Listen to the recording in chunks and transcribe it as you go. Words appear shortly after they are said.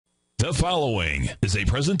The following is a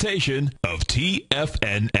presentation of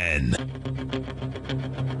TFNN.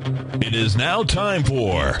 It is now time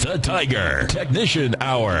for the Tiger Technician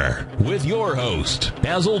Hour with your host,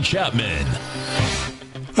 Basil Chapman.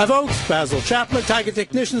 Hi folks, Basil Chapman, Tiger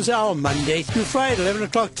Technicians Hour, Monday through Friday, 11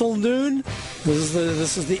 o'clock till noon.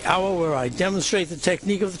 This is the hour where I demonstrate the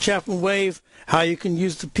technique of the Chapman wave, how you can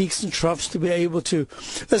use the peaks and troughs to be able to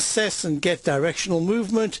assess and get directional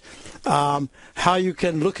movement, how you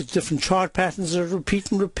can look at different chart patterns that repeat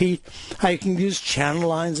and repeat, how you can use channel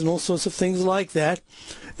lines and all sorts of things like that.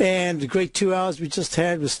 And the great 2 hours we just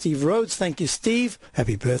had with Steve Rhodes. Thank you, Steve.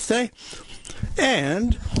 Happy birthday.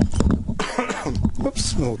 And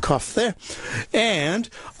whoops, a little cough there. And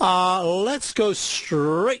let's go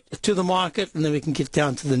straight to the market, and then we can get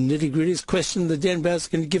down to the nitty-gritties. Question of the day. Basil's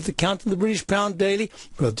going to give the count of the British pound daily.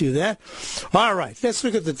 We'll do that. All right, let's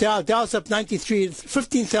look at the Dow. Dow's up 93 at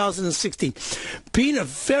 15,016. Been a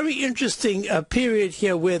very interesting period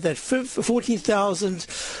here where that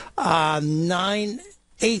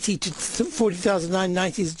 14,980 to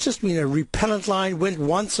 40,990 has just been a repellent line. Went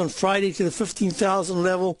once on Friday to the 15,000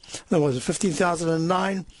 level. That was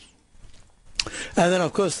 15,009. And then,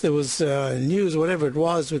 of course, there was news, whatever it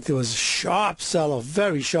was, but there was a sharp sell-off,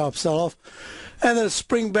 very sharp sell-off. And then a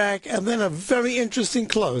spring back, and then a very interesting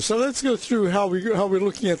close. So let's go through how we're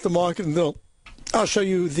looking at the market, and then I'll show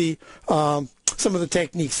you the some of the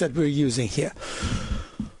techniques that we're using here.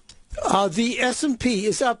 The S&P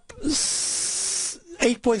is up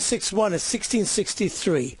 8.61 at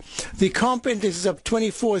 1663. The comp index is up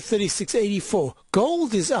 24.3684.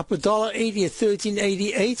 Gold is up $1.80 at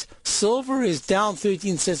 1388. Silver is down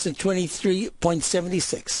 13 cents at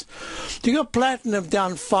 23.76. You got platinum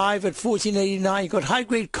down 5 at 1489. You got high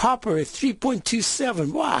grade copper at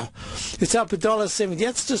 3.27. Wow, it's up $1.70.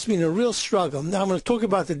 That's just been a real struggle. Now I'm going to talk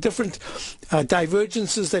about the different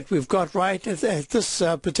divergences that we've got right at this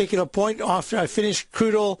particular point. After I finish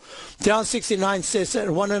crude oil down 69 cents at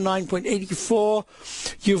 109.84.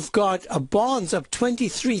 You've got bonds up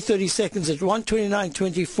 23 seconds at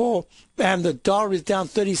 129.24, and the dollar is down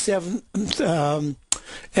 37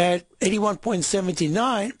 at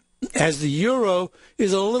 81.79, as the euro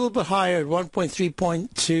is a little bit higher at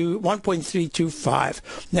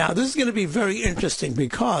 1.325. Now this is going to be very interesting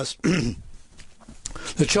because the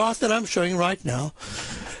chart that I'm showing right now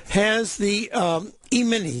has the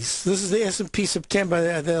E-minis. This is the S&P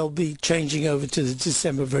September. They'll be changing over to the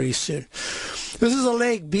December very soon. This is a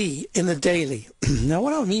leg B in the daily. Now,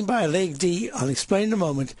 what I mean by a leg D, I'll explain in a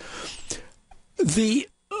moment. The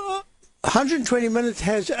 120 minutes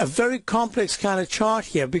has a very complex kind of chart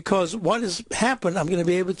here because what has happened, I'm going to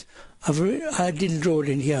be able to, I didn't draw it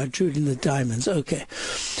in here, I drew it in the diamonds. Okay.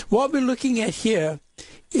 What we're looking at here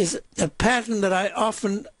is a pattern that I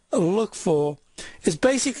often look for. Is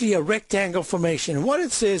basically a rectangle formation. And what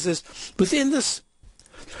it says is within this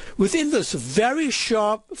very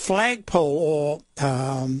sharp flagpole, or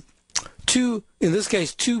in this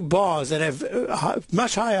case, two bars that have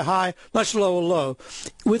much higher high, much lower low,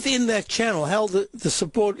 within that channel, held the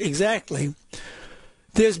support exactly,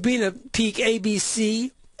 there's been a peak ABC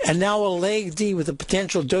and now a leg D with a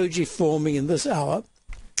potential doji forming in this hour,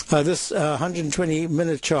 this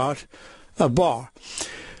 120-minute chart bar.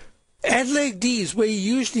 At leg D is where you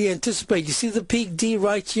usually anticipate. You see the peak D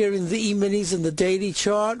right here in the E-minis in the daily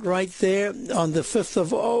chart right there on the 5th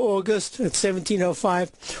of August at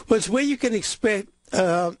 1705. Well, it's where you can expect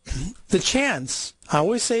the chance. I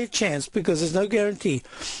always say a chance because there's no guarantee.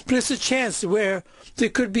 But it's a chance where there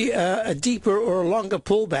could be a deeper or a longer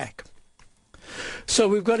pullback. So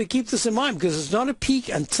we've got to keep this in mind because it's not a peak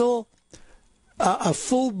until a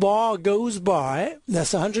full bar goes by.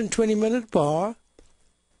 That's a 120-minute bar.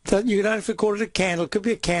 You don't have to call it a candle. It could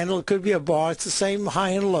be a candle. It could be a bar. It's the same high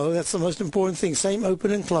and low. That's the most important thing. Same open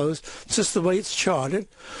and close. It's just the way it's charted.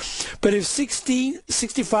 But if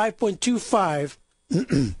 1665.25,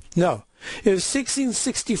 no. If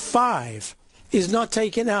 1665 is not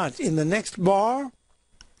taken out in the next bar,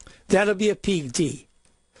 that'll be a peak D.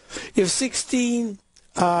 If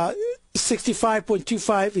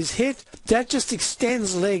 65.25 is hit, that just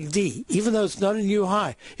extends leg D, even though it's not a new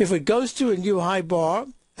high. If it goes to a new high bar,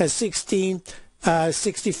 at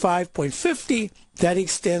 65.50, that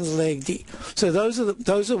extends leg D. So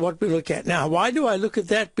those are what we look at. Now, why do I look at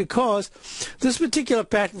that? Because this particular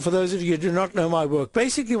pattern, for those of you who do not know my work,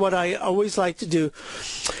 basically what I always like to do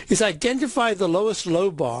is identify the lowest low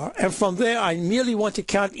bar, and from there I merely want to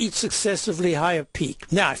count each successively higher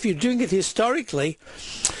peak. Now, if you're doing it historically,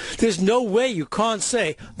 there's no way you can't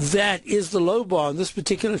say that is the low bar on this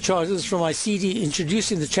particular chart. This is from my CD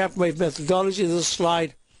introducing the Chapman wave methodology. This is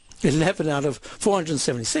slide 11 out of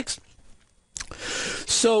 476.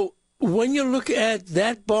 So when you look at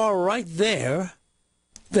that bar right there,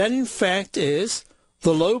 that in fact is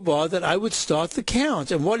the low bar that I would start the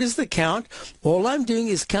count. And what is the count? All I'm doing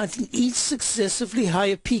is counting each successively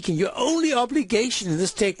higher peak. And your only obligation in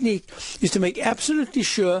this technique is to make absolutely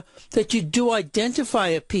sure that you do identify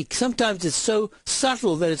a peak. Sometimes it's so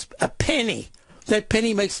subtle that it's a penny. That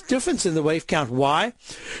penny makes a difference in the wave count. Why?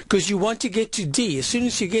 Because you want to get to D. As soon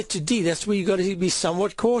as you get to D, that's where you've got to be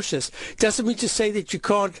somewhat cautious. It doesn't mean to say that you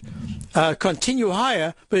can't continue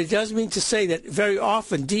higher, but it does mean to say that very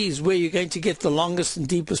often D is where you're going to get the longest and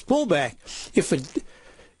deepest pullback.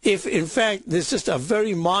 If in fact there's just a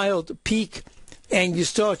very mild peak and you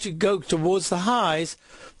start to go towards the highs,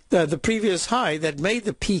 the previous high that made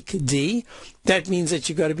the peak D, that means that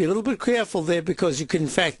you've got to be a little bit careful there because you can, in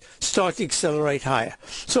fact, start to accelerate higher.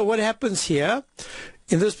 So what happens here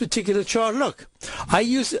in this particular chart, look, I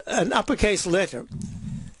use an uppercase letter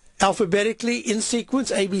alphabetically in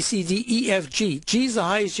sequence, A, B, C, D, E, F, G. G is the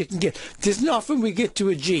highest you can get. It isn't often we get to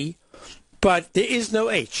a G, but there is no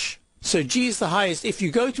H. So G is the highest. If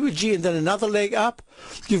you go to a G and then another leg up,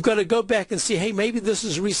 you've got to go back and see, hey, maybe this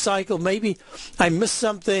is recycled. Maybe I missed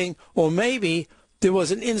something, or maybe there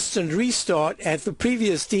was an instant restart at the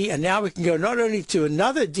previous D, and now we can go not only to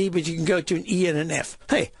another D, but you can go to an E and an F.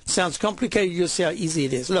 Hey, sounds complicated. You'll see how easy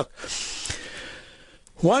it is. Look,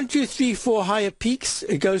 1, 2, 3, 4 higher peaks.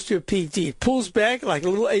 It goes to a peak D. It pulls back like a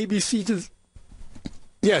little ABC to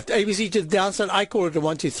ABC to the downside. I call it a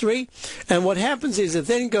 1, 2, 3. And what happens is it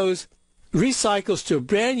then recycles to a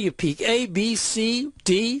brand new peak, A, B, C,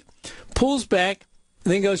 D, pulls back,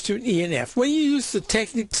 and then goes to an E and F. When you use the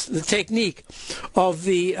technique of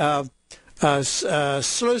the slow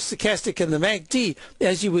stochastic and the MACD,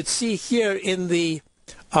 as you would see here in the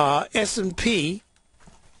S&P,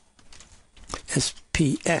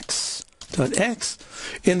 SPX.X,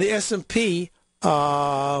 in the S&P,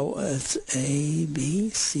 it's A, B,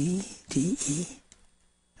 C, D, E,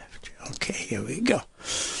 F, G. Okay, here we go.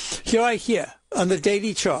 Here on the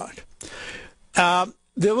daily chart,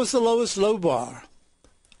 there was the lowest low bar.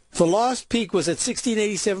 The last peak was at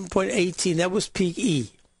 1687.18. That was peak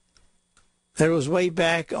E. That was way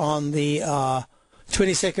back on the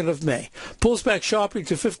 22nd of May. Pulls back sharply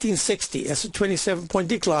to 1560. That's a 27-point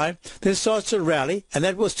decline. Then starts to rally, and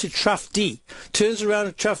that was to trough D. Turns around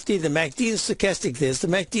to trough D. The MACD and stochastic, there's the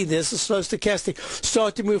MACD, there's the slow stochastic,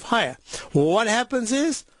 start to move higher. What happens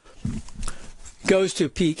is, goes to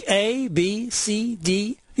peak A, B, C,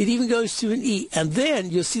 D. It even goes to an E. And then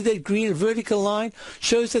you'll see that green vertical line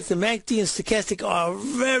shows that the MACD and stochastic are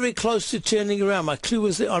very close to turning around. My clue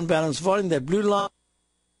was the unbalanced volume, that blue line.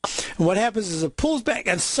 And what happens is it pulls back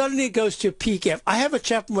and suddenly it goes to a peak F. I have a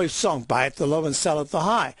Chapman wave song, buy at the low and sell at the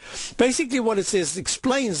high. Basically what it says, it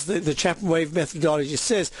explains the Chapman wave methodology. It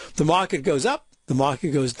says the market goes up, the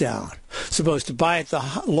market goes down. Supposed to buy at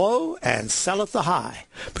the low and sell at the high.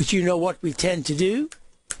 But you know what we tend to do?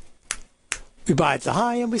 We buy at the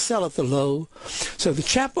high and we sell at the low. So the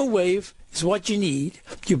Chapman wave is what you need.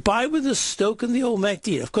 You buy with the Stoke and the old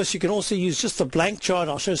MACD. Of course, you can also use just a blank chart.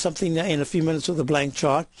 I'll show something in a few minutes with a blank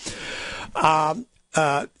chart. You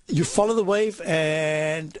follow the wave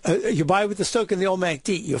and you buy with the Stoke and the old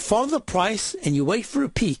MACD. You follow the price and you wait for a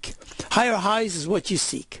peak. Higher highs is what you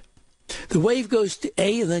seek. The wave goes to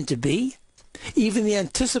A and then to B, even the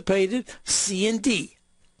anticipated C and D.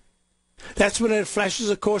 That's when it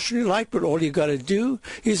flashes a cautionary light, but all you got to do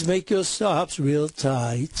is make your stops real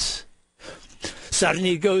tight.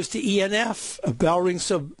 Suddenly it goes to E and F. A bell rings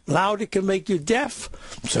so loud it can make you deaf.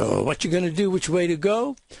 So what you're going to do, which way to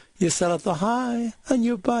go? You sell at the high and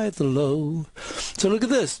you buy at the low. So look at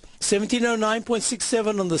this,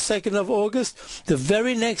 1709.67 on the 2nd of August. The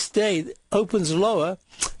very next day it opens lower.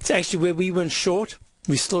 It's actually where we went short.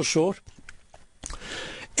 We're still short.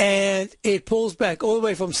 And it pulls back all the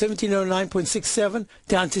way from 1709.67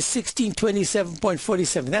 down to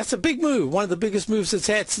 1627.47. That's a big move, one of the biggest moves it's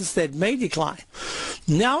had since that May decline.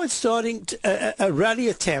 Now it's starting a rally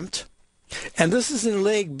attempt, and this is in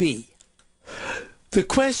leg B. The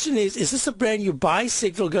question is this a brand new buy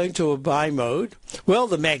signal going to a buy mode? Well,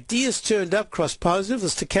 the MACD is turned up, cross positive. The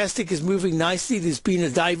stochastic is moving nicely. There's been a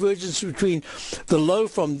divergence between the low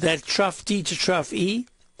from that trough D to trough E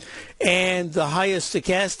and the highest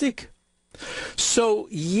stochastic. So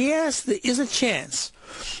yes, there is a chance.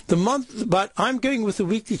 But I'm going with the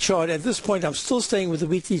weekly chart. At this point, I'm still staying with the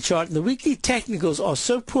weekly chart. And the weekly technicals are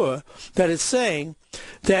so poor that it's saying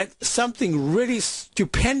that something really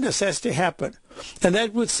stupendous has to happen and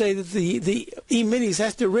that would say that the E-minis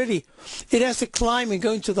has to climb and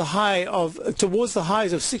go into the high towards the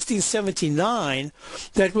highs of 1679.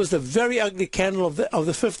 That was the very ugly candle of the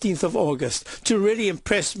 15th of August to really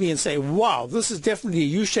impress me and say, wow, this is definitely a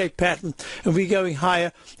U-shaped pattern, and we're going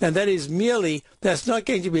higher. And that's not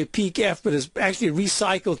going to be a peak F, but it's actually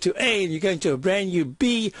recycled to A, and you're going to a brand new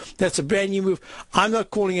B. That's a brand new move. I'm not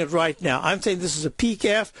calling it right now. I'm saying this is a peak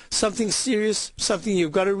F, something serious, something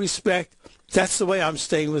you've got to respect. That's the way I'm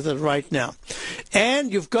staying with it right now.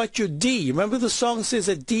 And you've got your D. Remember the song says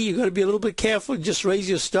at D, you've got to be a little bit careful. Just raise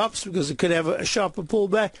your stops because it could have a sharper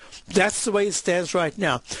pullback. That's the way it stands right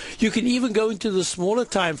now. You can even go into the smaller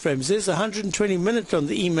time frames. There's 120 minutes on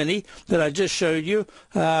the E-mini that I just showed you.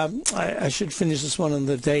 I should finish this one on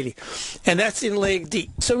the daily. And that's in leg D.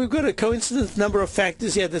 So we've got a coincident number of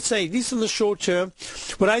factors here that say, at least in the short term,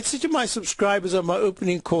 what I'd say to my subscribers on my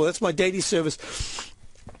opening call, that's my daily service,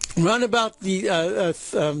 run about the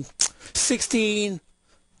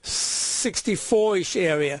 1664-ish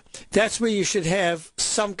area. That's where you should have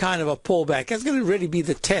some kind of a pullback. That's going to really be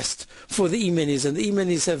the test for the E-minis, and the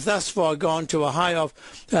E-minis have thus far gone to a high of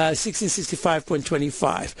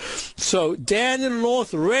 1665.25. So Dan in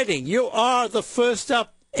North Reading, you are the first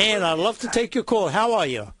up, and I'd love to take your call. How are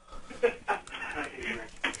you?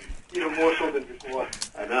 Even more so than before.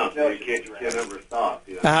 I know. You can't ever stop.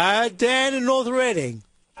 You know? Dan in North Reading.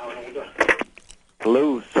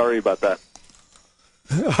 Hello, sorry about that.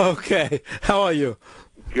 Okay, how are you?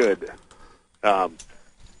 Good. Sorry,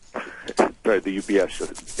 the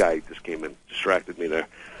UPS guy just came in, distracted me there.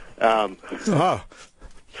 I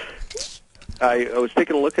was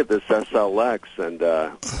taking a look at this SLX, and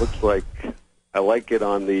looks like I like it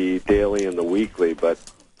on the daily and the weekly, but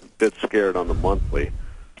a bit scared on the monthly.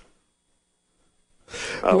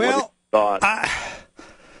 Well,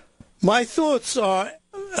 my thoughts are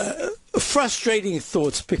frustrating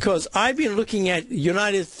thoughts, because I've been looking at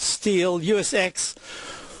United Steel, USX,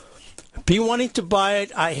 been wanting to buy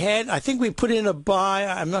it. I think we put in a buy.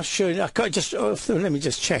 I'm not sure. Let me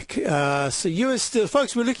just check. So US Steel,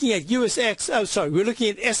 folks, we're looking at USX. Oh, sorry, we're looking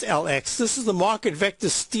at SLX. This is the Market Vector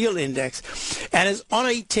Steel Index, and it's on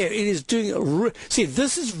a tear. It is doing. See,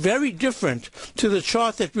 this is very different to the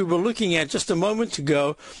chart that we were looking at just a moment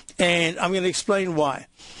ago, and I'm going to explain why.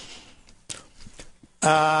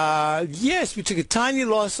 Yes, we took a tiny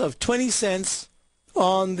loss of 20 cents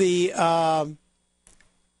on the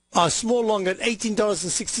small long at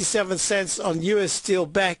 $18.67 on U.S. Steel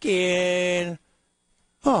back in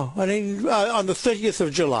on the 30th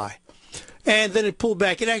of July. And then it pulled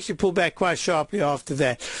back. It actually pulled back quite sharply after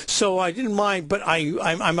that. So I didn't mind, but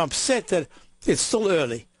I'm upset that it's still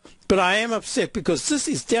early. But I am upset because this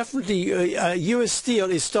is definitely U.S. Steel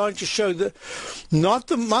is starting to show that not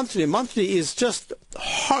the monthly. Monthly is just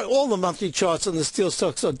all the monthly charts on the steel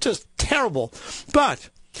stocks are just terrible. But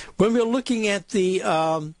when we're looking at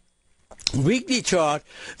the weekly chart,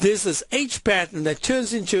 there's this H pattern that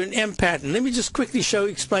turns into an M pattern. Let me just quickly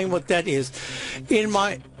explain what that is. In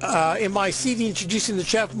my CD introducing the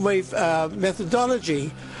Chapman wave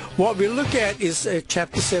methodology, what we look at is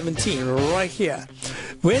chapter 17 right here.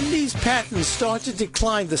 When these patterns start to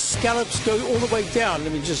decline, the scallops go all the way down.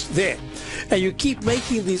 Let me just there. And you keep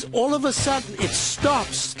making these, all of a sudden it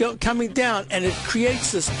stops coming down, and it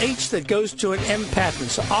creates this H that goes to an M pattern.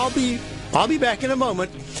 So I'll be back in a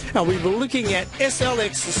moment, and we were looking at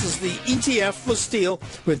SLX. This is the ETF for steel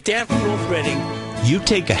with Dan from North Reading. You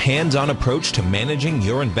take a hands-on approach to managing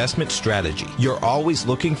your investment strategy. You're always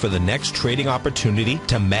looking for the next trading opportunity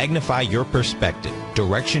to magnify your perspective.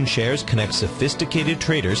 Direction Shares connects sophisticated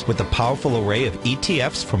traders with a powerful array of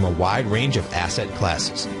ETFs from a wide range of asset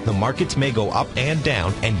classes. The markets may go up and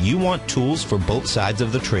down, and you want tools for both sides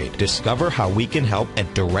of the trade. Discover how we can help at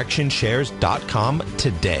DirectionShares.com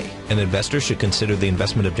today. An investor should consider the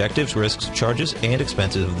investment objectives, risks, charges, and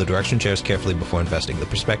expenses of the Direction Shares carefully before investing. The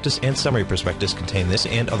prospectus and summary prospectus contain this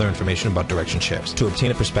and other information about Direction Shares. To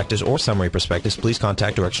obtain a prospectus or summary prospectus, please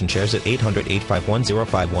contact Direction Shares at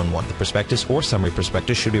 800-851-0511. The prospectus or summary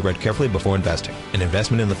prospectus should be read carefully before investing. An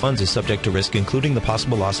investment in the funds is subject to risk, including the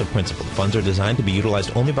possible loss of principal. The funds are designed to be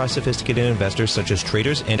utilized only by sophisticated investors such as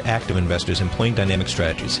traders and active investors employing dynamic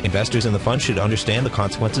strategies. Investors in the fund should understand the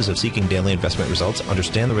consequences of seeking daily investment results,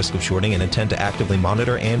 understand the risk of shorting, and intend to actively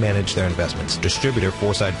monitor and manage their investments. Distributor,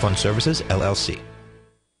 Foreside Fund Services, LLC.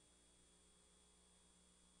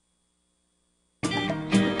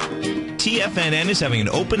 TFNN is having an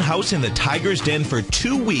open house in the Tiger's Den for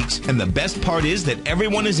 2 weeks, and the best part is that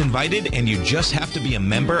everyone is invited and you just have to be a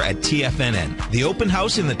member at TFNN. The open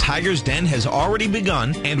house in the Tiger's Den has already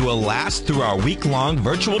begun and will last through our week-long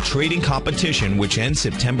virtual trading competition, which ends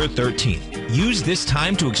September 13th. Use this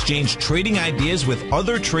time to exchange trading ideas with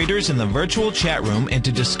other traders in the virtual chat room and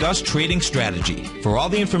to discuss trading strategy. For all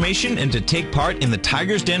the information and to take part in the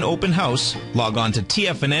Tiger's Den open house, log on to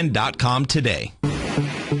TFNN.com today.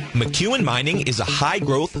 McEwen Mining is a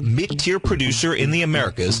high-growth, mid-tier producer in the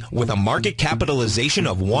Americas with a market capitalization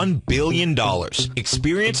of $1 billion.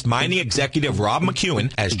 Experienced mining executive Rob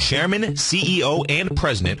McEwen, as chairman, CEO, and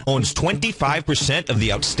president, owns 25% of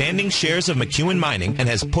the outstanding shares of McEwen Mining and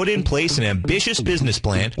has put in place an ambitious business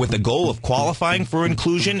plan with the goal of qualifying for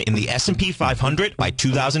inclusion in the S&P 500 by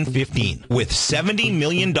 2015. With $70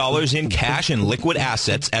 million in cash and liquid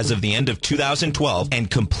assets as of the end of 2012 and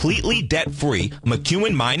completely debt-free,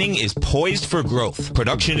 McEwen Mining is poised for growth.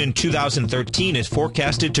 Production in 2013 is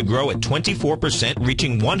forecasted to grow at 24%,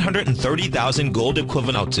 reaching 130,000 gold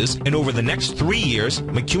equivalent ounces, and over the next 3 years,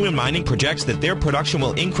 McEwen Mining projects that their production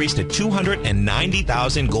will increase to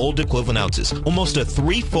 290,000 gold equivalent ounces, almost a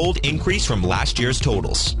threefold increase from last year's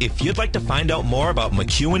totals. If you'd like to find out more about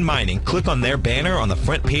McEwen Mining, click on their banner on the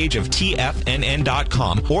front page of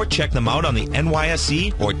TFNN.com or check them out on the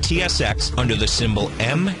NYSE or TSX under the symbol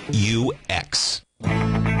MUX.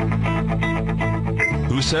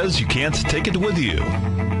 Who says you can't take it with you?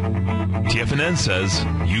 TFNN says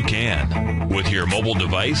you can. With your mobile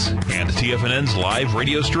device and TFNN's live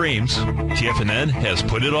radio streams, TFNN has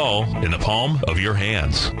put it all in the palm of your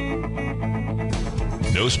hands.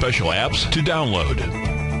 No special apps to download.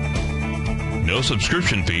 No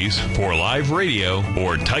subscription fees for live radio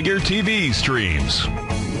or Tiger TV streams.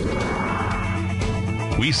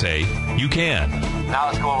 We say you can. Now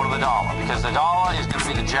let's go over to the dollar, because the dollar is going to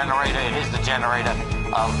be the generator. It is the generator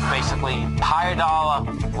of basically higher dollar,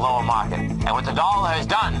 lower market. And what the dollar has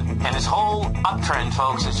done, and this whole uptrend,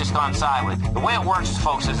 folks, has just gone sideways. The way it works,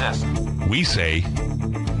 folks, is this. We say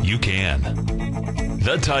you can.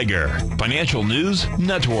 The Tiger Financial News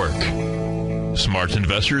Network. Smart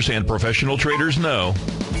investors and professional traders know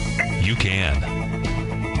you can.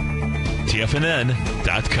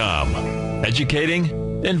 TFNN.com. Educating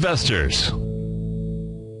investors.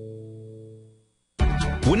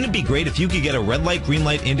 Wouldn't it be great if you could get a red light, green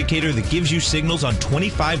light indicator that gives you signals on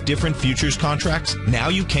 25 different futures contracts? Now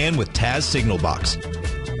you can with Taz Signal Box.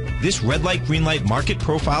 This red light, green light market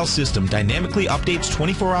profile system dynamically updates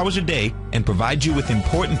 24 hours a day and provides you with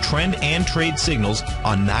important trend and trade signals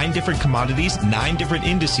on 9 different commodities, 9 different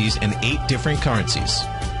indices, and 8 different currencies.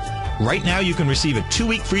 Right now you can receive a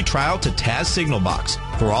 2-week free trial to Taz Signal Box.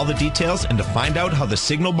 For all the details and to find out how the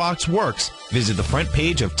Signal Box works, visit the front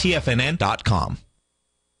page of TFNN.com.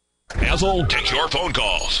 Basil takes your phone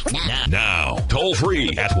calls now. Toll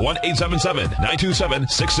free at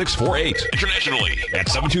 1-877-927-6648. Internationally at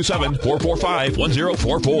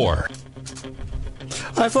 727-445-1044.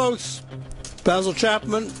 Hi, folks. Basil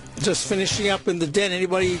Chapman, just finishing up in the den.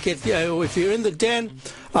 Anybody get, if you're in the den,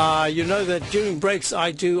 you know that during breaks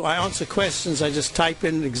I answer questions. I just type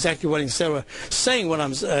in exactly what instead of saying what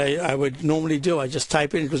I would normally do. I just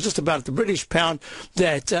type in. It was just about the British pound,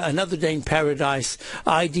 that Another Day in Paradise,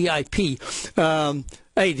 IDIP.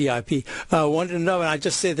 ADIP wanted to know, and I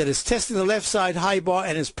just said that it's testing the left side high bar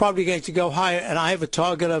and it's probably going to go higher, and I have a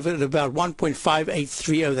target of it at about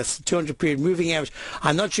 1.5830. That's the 200 period moving average.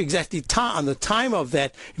 I'm not sure exactly on the time of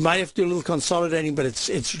that. You might have to do a little consolidating, but it's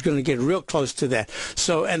going to get real close to that.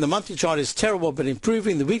 So, and the monthly chart is terrible but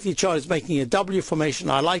improving. The weekly chart is making a W formation.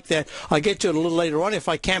 I like that. I'll get to it a little later on if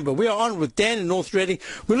I can, but we are on with Dan in North Reading.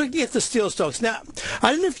 We're looking at the steel stocks. Now,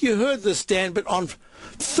 I don't know if you heard this, Dan, but on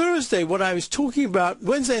Thursday, what I was talking about,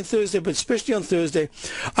 Wednesday and Thursday, but especially on Thursday,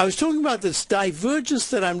 I was talking about this divergence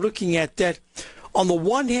that I'm looking at that on the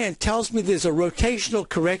one hand tells me there's a rotational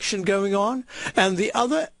correction going on, and the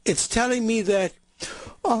other, it's telling me that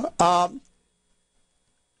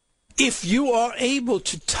if you are able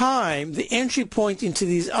to time the entry point into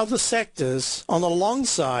these other sectors on the long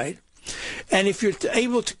side, and if you're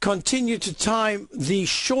able to continue to time the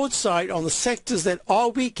short side on the sectors that are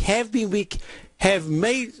weak, have been weak, have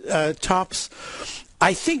made tops,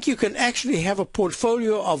 I think you can actually have a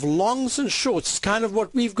portfolio of longs and shorts, kind of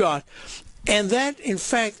what we've got. And that, in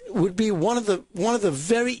fact, would be one of the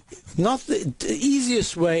very, not the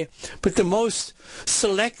easiest way, but the most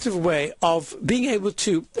selective way of being able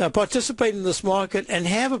to participate in this market and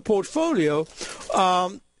have a portfolio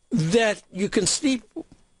that you can sleep,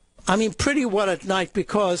 pretty well at night,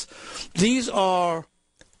 because these are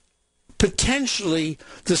potentially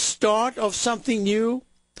the start of something new,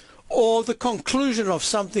 or the conclusion of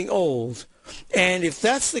something old. And if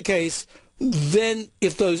that's the case, then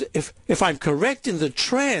if I'm correct in the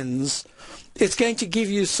trends, it's going to give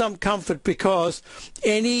you some comfort, because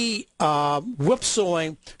any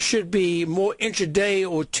whipsawing should be more intraday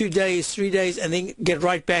or 2 days, 3 days, and then get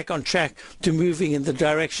right back on track to moving in the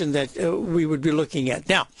direction that we would be looking at.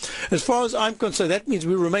 Now, as far as I'm concerned, that means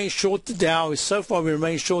we remain short the Dow. So far, we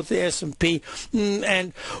remain short the S&P.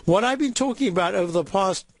 And what I've been talking about over the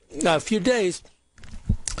past few days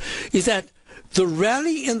is that the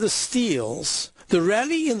rally in the steels, the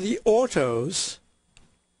rally in the autos,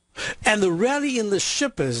 and the rally in the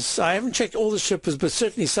shippers, I haven't checked all the shippers, but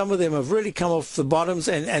certainly some of them have really come off the bottoms,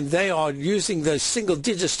 and they are using those single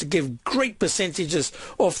digits to give great percentages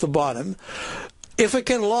off the bottom. If it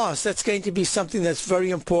can last, that's going to be something that's very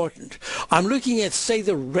important. I'm looking at, say,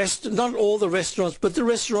 not all the restaurants, but the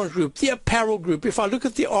restaurant group, the apparel group. If I look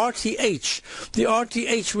at the RTH,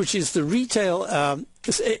 which is the retail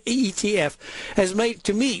ETF, has made,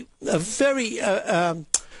 to me,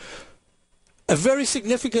 a very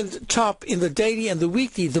significant top in the daily and the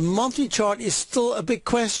weekly. The monthly chart is still a big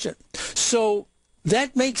question. So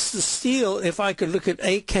that makes the steel, if I could look at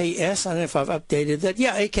AKS, I don't know if I've updated that.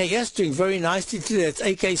 Yeah, AKS doing very nicely today. That's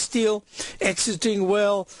AK Steel. X is doing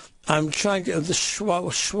well. I'm trying to, the SCHIN,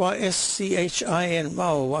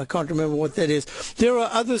 oh, I can't remember what that is. There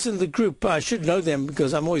are others in the group. I should know them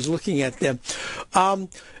because I'm always looking at them.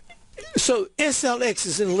 So SLX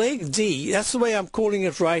is in leg D. That's the way I'm calling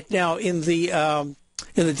it right now in the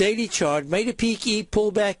daily chart. Made a peak E,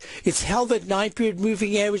 pullback. It's held that 9-period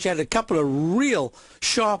moving average. Had a couple of real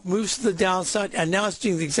sharp moves to the downside, and now it's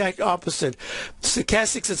doing the exact opposite.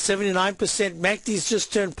 Stochastics at 79%. MACD's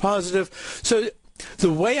just turned positive. So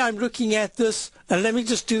the way I'm looking at this, and let me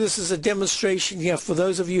just do this as a demonstration here for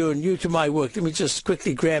those of you who are new to my work. Let me just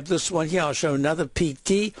quickly grab this one here. I'll show another peak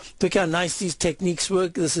D. Look how nice these techniques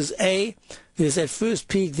work. This is A. There's that first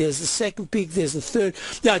peak. There's the second peak. There's the third.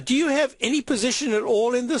 Now, do you have any position at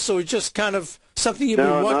all in this, or just kind of something you've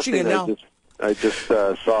been watching? Nothing. And now I just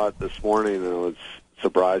saw it this morning, and I was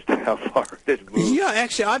surprised at how far it moved. Yeah,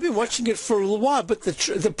 actually, I've been watching it for a little while, but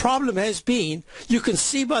the problem has been, you can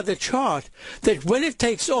see by the chart that when it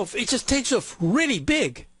takes off, it just takes off really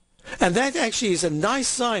big. And that actually is a nice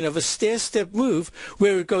sign of a stair-step move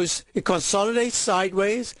where it consolidates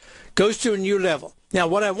sideways, goes to a new level. Now,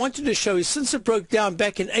 what I wanted to show is, since it broke down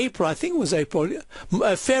back in April, I think it was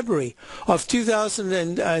February of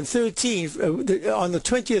 2013, on the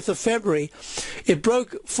 20th of February, it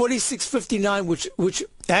broke 46.59, which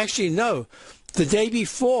actually, no, the day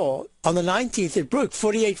before, on the 19th, it broke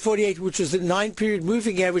 48.48, which was the 9-period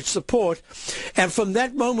moving average support. And from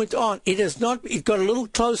that moment on, it got a little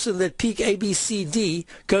closer than that peak ABCD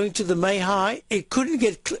going to the May high. It couldn't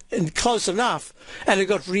get close enough, and it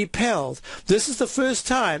got repelled. This is the first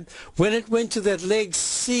time when it went to that leg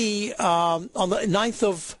C on the 9th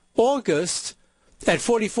of August, at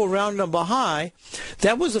 44 round number high.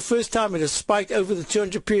 That was the first time it has spiked over the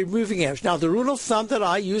 200-period moving average. Now, the rule of thumb that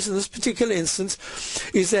I use in this particular instance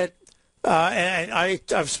is that, and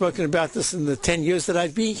I've spoken about this in the 10 years that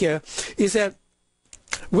I've been here, is that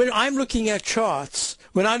when I'm looking at charts,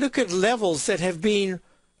 when I look at levels that have been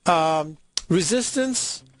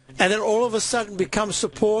resistance and then all of a sudden become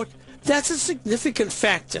support, that's a significant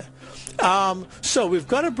factor. So we've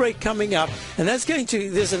got a break coming up, and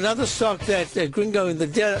there's another stock that Gringo in the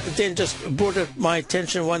den just brought to my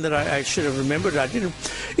attention, one that I should have remembered, I didn't,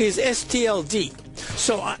 is STLD.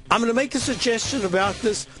 So I'm going to make a suggestion about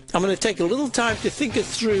this. I'm going to take a little time to think it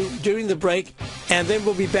through during the break, and then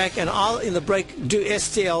we'll be back, and I'll, in the break, do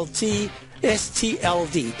STLD.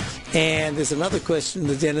 And there's another question in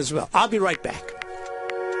the den as well. I'll be right back.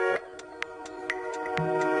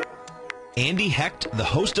 Andy Hecht, the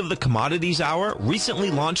host of the Commodities Hour, recently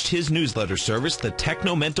launched his newsletter service, the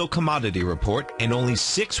Technomental Commodity Report, and only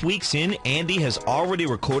 6 weeks in, Andy has already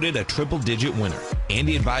recorded a triple-digit winner.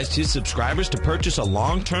 Andy advised his subscribers to purchase a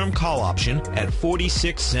long-term call option at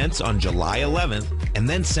 46 cents on July 11th, and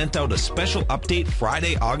then sent out a special update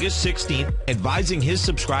Friday, August 16th, advising his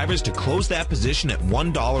subscribers to close that position at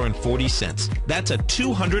 $1.40. That's a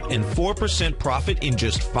 204% profit in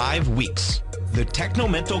just 5 weeks. The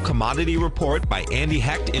Technomental Commodity Report by Andy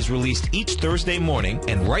Hecht is released each Thursday morning,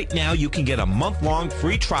 and right now you can get a month-long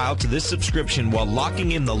free trial to this subscription while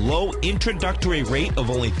locking in the low introductory rate of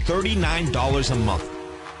only $39 a month.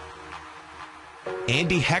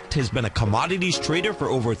 Andy Hecht has been a commodities trader for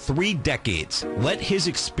over 3 decades. Let his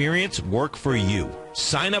experience work for you.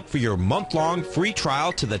 Sign up for your month-long free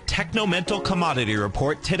trial to the Technomental Commodity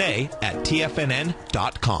Report today at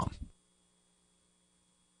TFNN.com.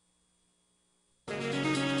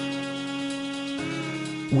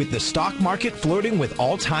 With the stock market flirting with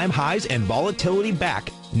all-time highs and volatility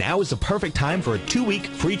back, now is the perfect time for a 2-week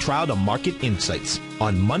free trial to Market Insights.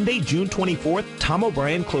 On Monday, June 24th, Tom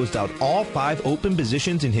O'Brien closed out all 5 open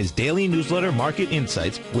positions in his daily newsletter, Market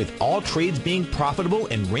Insights, with all trades being profitable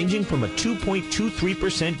and ranging from a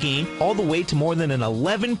 2.23% gain all the way to more than an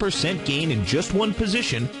 11% gain in just one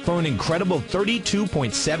position for an incredible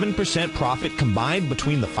 32.7% profit combined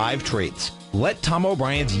between the 5 trades. Let Tom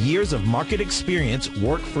O'Brien's years of market experience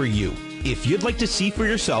work for you. If you'd like to see for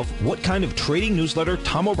yourself what kind of trading newsletter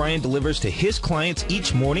Tom O'Brien delivers to his clients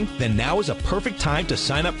each morning, then now is a perfect time to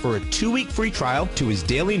sign up for a 2-week free trial to his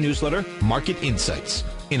daily newsletter, Market Insights.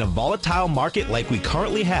 In a volatile market like we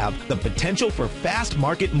currently have, the potential for fast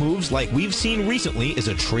market moves like we've seen recently is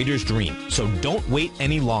a trader's dream. So don't wait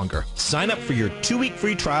any longer. Sign up for your 2-week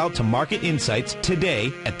free trial to Market Insights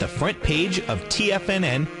today at the front page of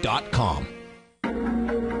TFNN.com.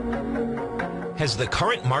 Has the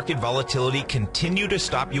current market volatility continued to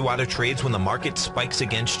stop you out of trades when the market spikes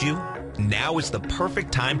against you? Now is the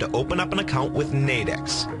perfect time to open up an account with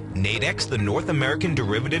Nadex. Nadex, the North American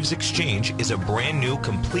Derivatives Exchange, is a brand new,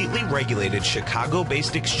 completely regulated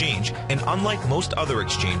Chicago-based exchange, and unlike most other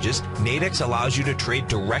exchanges, Nadex allows you to trade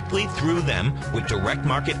directly through them with direct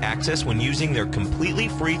market access when using their completely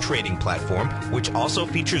free trading platform, which also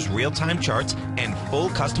features real-time charts and full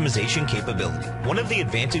customization capability. One of the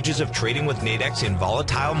advantages of trading with Nadex in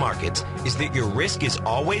volatile markets is that your risk is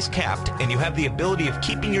always capped and you have the ability of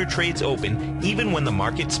keeping your trades open even when the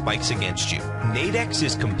market spikes against you. Nadex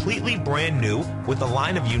is completely brand new with a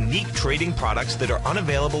line of unique trading products that are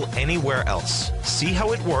unavailable anywhere else. See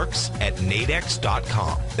how it works at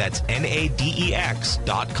nadex.com. That's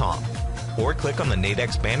Nadex.com. Or click on the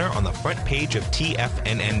Nadex banner on the front page of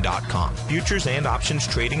TFNN.com. Futures and options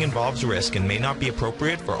trading involves risk and may not be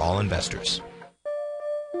appropriate for all investors.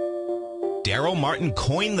 Daryl Martin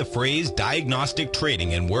coined the phrase diagnostic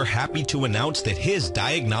trading, and we're happy to announce that his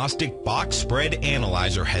diagnostic box spread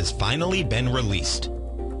analyzer has finally been released.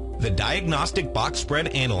 The Diagnostic Box Spread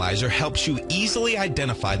Analyzer helps you easily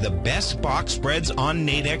identify the best box spreads on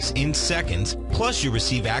Nadex in seconds, plus you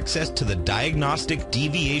receive access to the diagnostic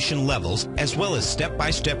deviation levels, as well as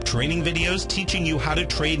step-by-step training videos teaching you how to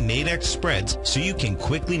trade Nadex spreads so you can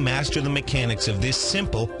quickly master the mechanics of this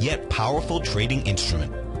simple yet powerful trading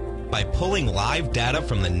instrument. By pulling live data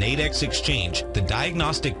from the Nadex exchange, the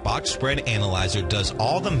Diagnostic Box Spread Analyzer does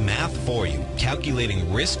all the math for you,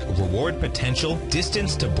 calculating risk, reward potential,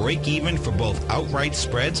 distance to break even for both outright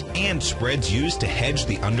spreads and spreads used to hedge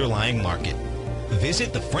the underlying market.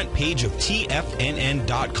 Visit the front page of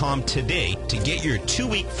TFNN.com today to get your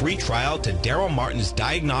 2-week free trial to Daryl Martin's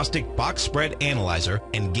Diagnostic Box Spread Analyzer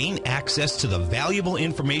and gain access to the valuable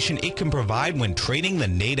information it can provide when trading the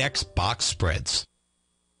Nadex box spreads.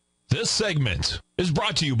 This segment is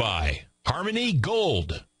brought to you by Harmony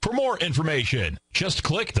Gold. For more information, just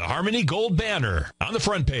click the Harmony Gold banner on the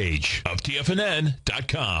front page of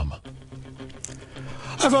TFNN.com.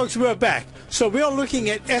 Hi, folks, we're back. So we are looking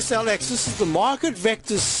at SLX. This is the Market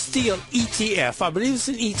Vector Steel ETF. I believe it's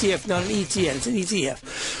an ETF, not an ETN. It's an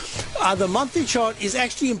ETF. The monthly chart is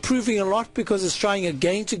actually improving a lot because it's trying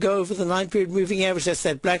again to go over the 9-period moving average. That's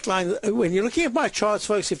that black line. When you're looking at my charts,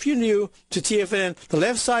 folks, if you're new to TFNN, the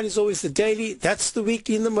left side is always the daily. That's the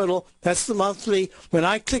weekly in the middle. That's the monthly. When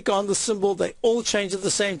I click on the symbol, they all change at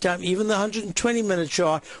the same time, even the 120-minute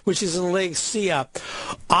chart, which is in leg C up.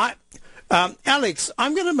 Alex,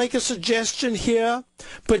 I'm going to make a suggestion here,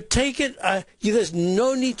 but take it, there's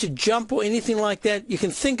no need to jump or anything like that. You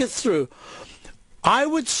can think it through. I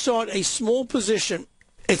would start a small position.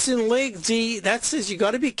 It's in leg D. That says you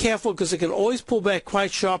got to be careful because it can always pull back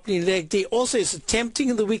quite sharply in leg D. Also, it's attempting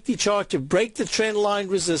in the weekly chart to break the trend line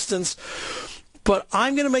resistance. But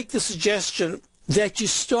I'm going to make the suggestion that you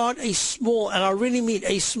start a small, and I really mean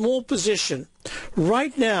a small position,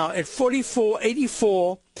 right now at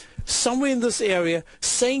 44.84, somewhere in this area,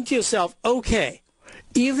 saying to yourself, okay,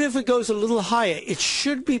 even if it goes a little higher, it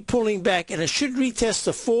should be pulling back, and it should retest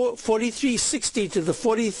the 43.60 to the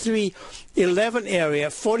 43.11 area.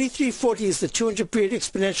 43.40 is the 200-period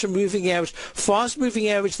exponential moving average. Fast moving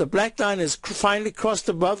average, the black line has finally crossed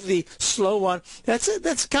above the slow one.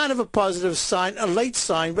 That's kind of a positive sign, a late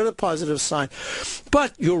sign, but a positive sign.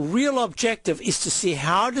 But your real objective is to see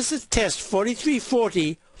how does it test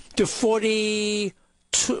 43.40 to 42.70,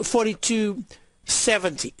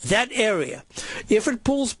 that area. If it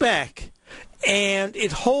pulls back and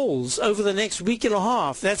it holds over the next week and a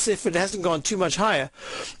half, that's if it hasn't gone too much higher,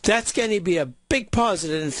 that's going to be a big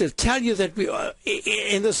positive. And to tell you that we are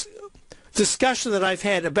in this discussion that I've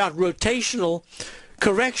had about rotational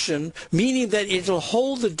correction, meaning that it'll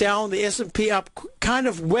hold the S&P up kind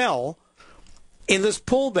of well in this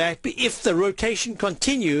pullback. But if the rotation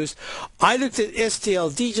continues, I looked at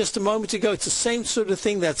STLD just a moment ago. It's the same sort of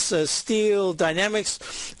thing. That's Steel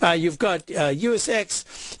Dynamics. You've got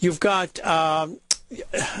USX. You've got,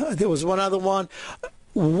 there was one other one.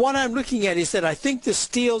 What I'm looking at is that I think the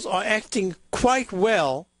steels are acting quite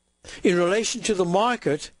well in relation to the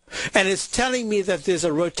market, and it's telling me that there's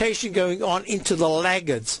a rotation going on into the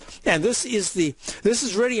laggards. And this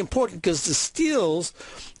is really important, because the steels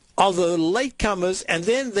are the latecomers, and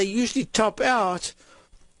then they usually top out,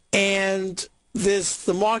 and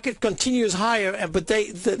the market continues higher, but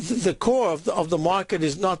the core of the market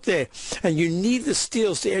is not there, and you need the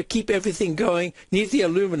steels to keep everything going. Need the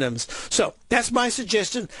aluminums. So that's my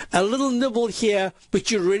suggestion. A little nibble here,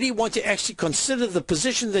 but you really want to actually consider the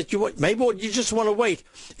position that you want. Maybe you just want to wait.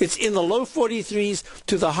 It's in the low 43s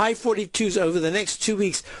to the high 42s over the next 2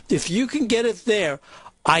 weeks. If you can get it there,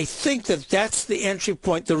 I think that's the entry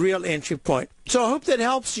point, the real entry point. So I hope that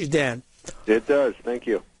helps you, Dan. It does. Thank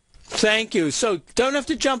you. Thank you. So don't have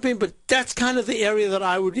to jump in, but that's kind of the area that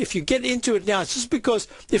I would, if you get into it now, it's just because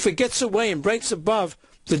if it gets away and breaks above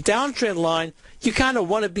the downtrend line, you kind of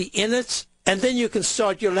want to be in it, and then you can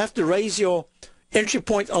start. You'll have to raise your entry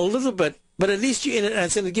point a little bit, but at least you're in it, and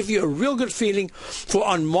it's going to give you a real good feeling for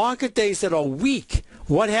on market days that are weak,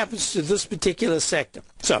 what happens to this particular sector.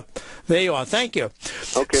 So there you are. Thank you.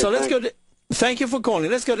 Okay. So let's go to, thank you for calling.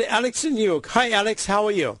 Let's go to Alex in New York. Hi, Alex. How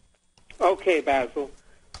are you? Okay, Basil.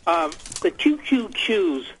 The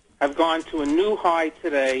QQQs have gone to a new high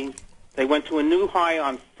today. They went to a new high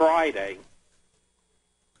on Friday.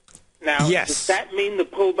 Now, yes. Does that mean the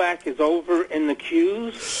pullback is over in the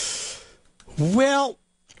Qs? Well,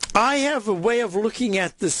 I have a way of looking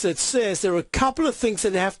at this that says there are a couple of things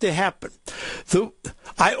that have to happen.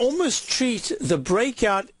 I almost treat the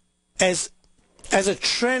breakout as a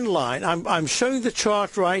trend line. I'm showing the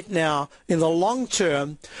chart right now. In the long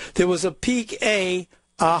term, there was a peak A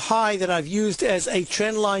high that I've used as a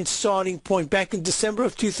trend line starting point back in December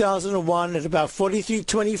of 2001 at about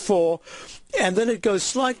 43.24, and then it goes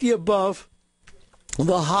slightly above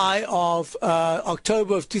the high of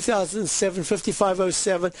October of 2007,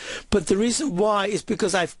 55.07. But the reason why is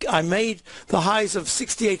because I made the highs of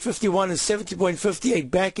 68.51 and 70.58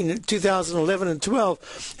 back in 2011 and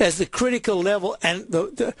 12 as the critical level, and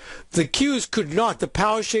the Qs could not, the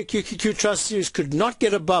PowerShare QQQ Trust Series could not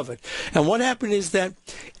get above it. And what happened is that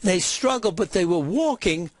they struggled, but they were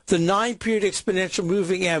walking the 9-period exponential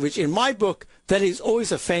moving average. In my book, that is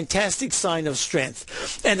always a fantastic sign of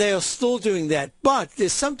strength. And they are still doing that. But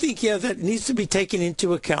there's something here that needs to be taken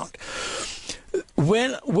into account.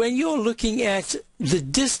 When you're looking at the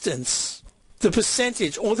distance, the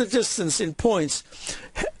percentage or the distance in points,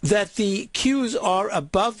 that the Qs are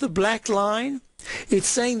above the black line, it's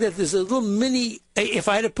saying that there's a little mini, if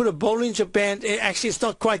I had to put a Bollinger Band, actually it's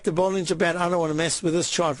not quite the Bollinger Band, I don't want to mess with this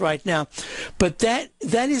chart right now, but that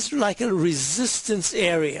is like a resistance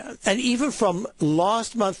area. And even from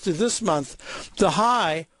last month to this month, the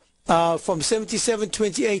high from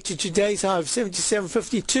 77.28 to today's high of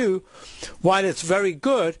 77.52, while it's very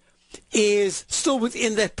good, is still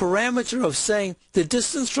within that parameter of saying the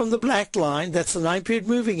distance from the black line, that's the 9-period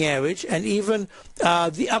moving average, and even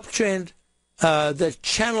the uptrend, the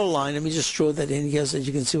channel line, let me just draw that in here so that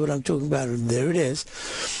you can see what I'm talking about, and there it is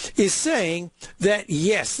saying that,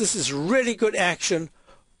 yes, this is really good action,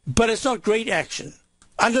 but it's not great action.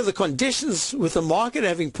 Under the conditions with the market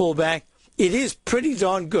having pulled back, it is pretty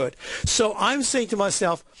darn good. So I'm saying to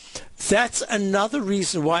myself, that's another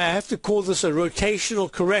reason why I have to call this a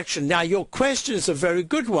rotational correction. Now, your question is a very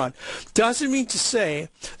good one. Doesn't mean to say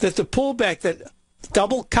that the pullback, that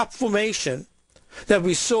double cup formation that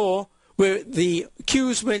we saw, where the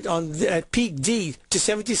Qs went on at peak D to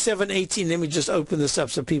 77.18. Let me just open this up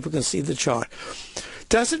so people can see the chart.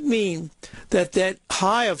 Doesn't mean that that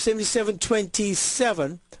high of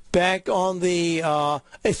 77.27 back on the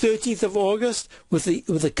 13th of August with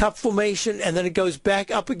the cup formation, and then it goes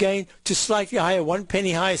back up again to slightly higher, 1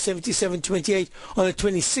 penny higher, 77.28 on the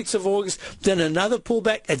 26th of August, then another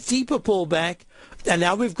pullback, a deeper pullback, and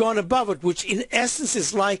now we've gone above it, which in essence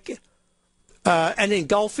is like an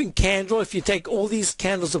engulfing candle. If you take all these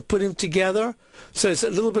candles and put them together, so it's a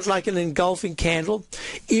little bit like an engulfing candle.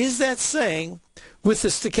 Is that saying, with the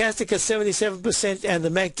stochastic at 77% and the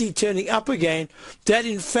MACD turning up again, that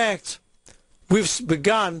in fact we've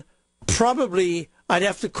begun probably, I'd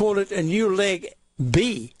have to call it a new leg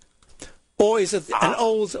B, or is it an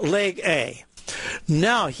old leg A?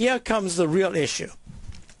 Now, here comes the real issue.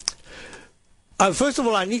 First of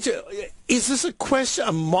all, I need to. Is this a question,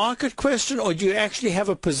 a market question, or do you actually have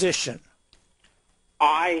a position?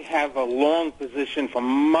 I have a long position for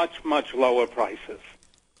much, much lower prices.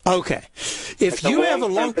 Okay. If you have a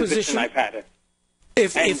long position, I've had it.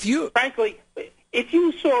 If you frankly, if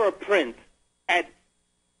you saw a print at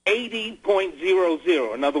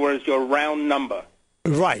 80.00, in other words, your round number,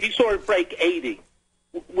 right? If you saw it break 80.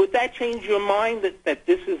 Would that change your mind that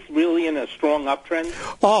this is really in a strong uptrend?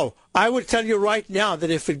 Oh, I would tell you right now that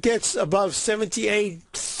if it gets above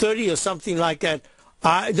 78.30 or something like that,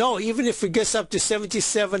 no, even if it gets up to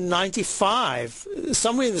 77.95,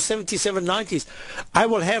 somewhere in the 77.90s, I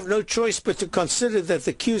will have no choice but to consider that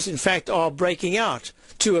the Qs, in fact, are breaking out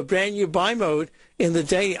to a brand new buy mode in the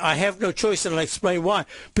day. I have no choice, and I'll explain why.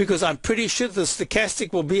 Because I'm pretty sure the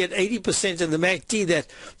stochastic will be at 80% in the MACD, that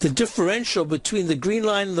the differential between the green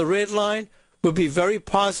line and the red line will be very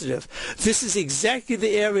positive. This is exactly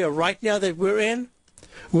the area right now that we're in,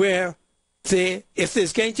 where if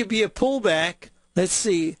there's going to be a pullback, let's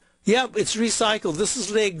see. Yep, it's recycled. This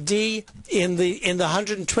is leg D in the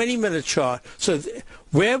 120-minute chart. So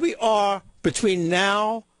where we are between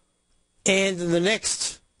now and the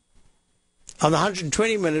next, on the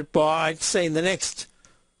 120-minute bar, I'd say in the next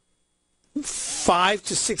 5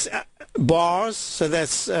 to 6 bars, so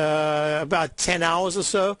that's about 10 hours or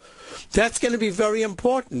so, that's going to be very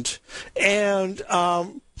important. And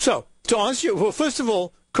so to answer you, well, first of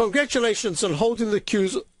all, congratulations on holding the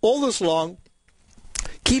Qs all this long,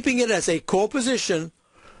 keeping it as a core position,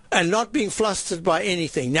 and not being flustered by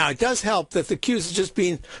anything. Now, it does help that the Qs have just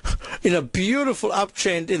been in a beautiful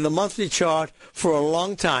uptrend in the monthly chart for a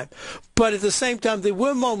long time. But at the same time, there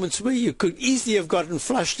were moments where you could easily have gotten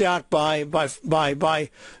flushed out by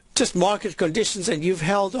just market conditions, and you've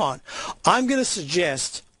held on. I'm going to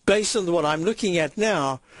suggest, based on what I'm looking at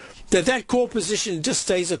now, that core position just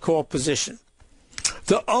stays a core position.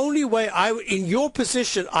 The only way in your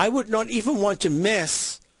position, I would not even want to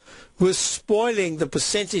mess with spoiling the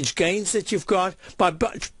percentage gains that you've got by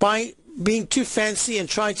being too fancy and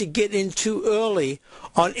trying to get in too early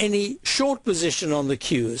on any short position on the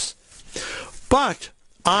Qs. But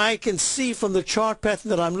I can see from the chart pattern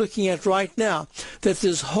that I'm looking at right now that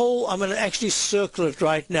this whole, I'm going to actually circle it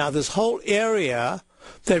right now, this whole area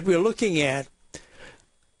that we're looking at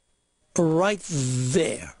right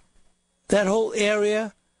there, that whole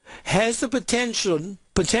area has the potential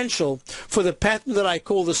for the pattern that I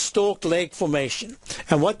call the stalk leg formation.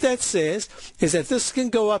 And what that says is that this can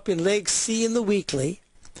go up in leg C in the weekly,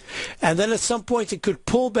 and then at some point it could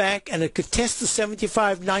pull back and it could test the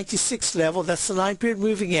 75.96 level. That's the 9-period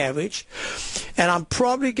moving average. And I'm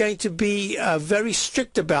probably going to be very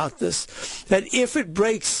strict about this, that if it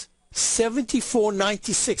breaks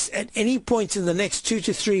 74.96 at any point in the next 2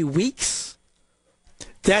 to 3 weeks,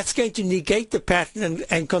 that's going to negate the pattern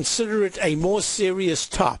and consider it a more serious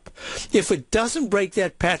top. If it doesn't break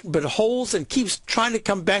that pattern but holds and keeps trying to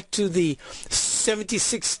come back to the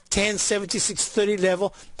 76.10, 76.30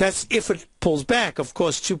 level, that's if it pulls back, of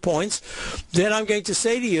course, 2 points, then I'm going to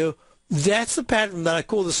say to you, that's the pattern that I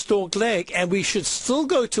call the stalk leg, and we should still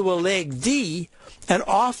go to a leg D, and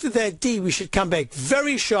after that D, we should come back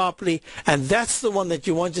very sharply, and that's the one that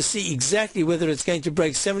you want to see exactly whether it's going to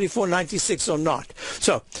break 74.96 or not.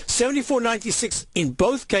 So 74.96 in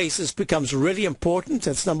both cases becomes really important.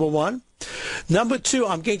 That's number one. Number two,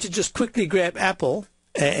 I'm going to just quickly grab Apple,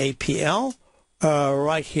 APL,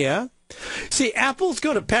 right here. See, Apple's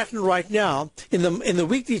got a pattern right now in the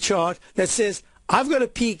weekly chart that says, I've got a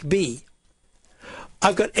peak B.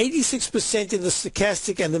 I've got 86% in the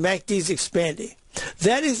stochastic, and the MACD is expanding.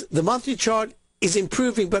 That is, the monthly chart is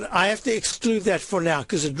improving, but I have to exclude that for now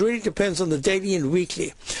because it really depends on the daily and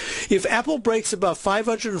weekly. If Apple breaks above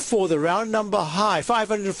 504, the round number high,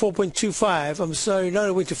 504.25, I'm sorry, no,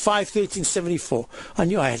 it went to 513.74. I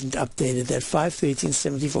knew I hadn't updated that,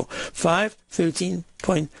 513.74.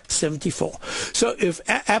 513.74. So if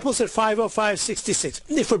Apple's at 505.66,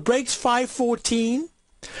 if it breaks 514,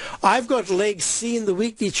 I've got leg C in the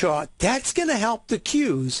weekly chart. That's going to help the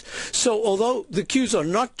Qs. So although the Qs are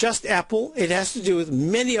not just Apple, it has to do with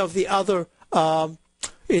many of the other.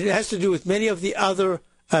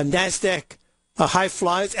 Nasdaq high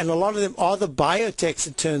flyers, and a lot of them are the biotechs.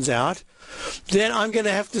 It turns out. Then I'm going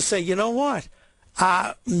to have to say, you know what?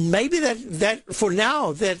 Maybe that for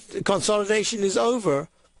now that consolidation is over,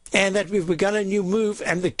 and that we've begun a new move,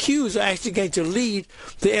 and the Qs are actually going to lead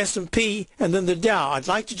the S&P and then the Dow. I'd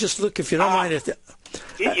like to just look, if you don't mind.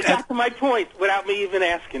 You got to my point without me even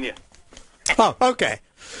asking you. Oh, okay.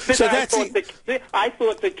 So I thought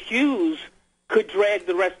the Qs could drag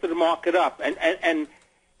the rest of the market up, and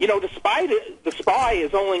You know, the SPY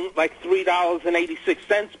is only like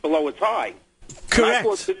 $3.86 below its high. Correct.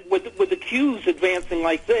 And I thought with the Qs advancing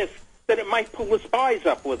like this, that it might pull the SPYs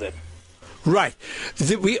up with it. Right.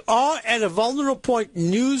 We are at a vulnerable point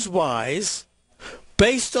news-wise,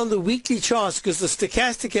 based on the weekly charts, because the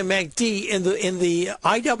stochastic and MACD in the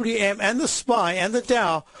IWM and the SPY and the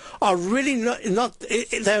Dow are really not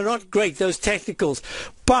they're not great, those technicals.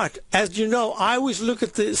 But as you know, I always look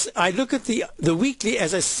at this. I look at the weekly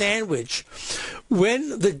as a sandwich.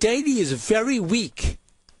 When the daily is very weak,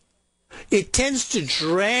 it tends to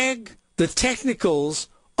drag the technicals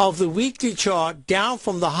of the weekly chart down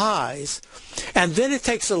from the highs, and then it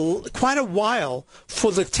takes quite a while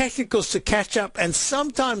for the technicals to catch up, and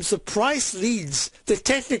sometimes the price leads the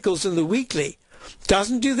technicals in the weekly.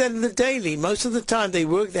 Doesn't do that in the daily. Most of the time they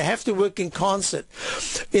have to work in concert.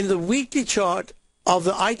 In the weekly chart of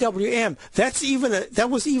the IWM,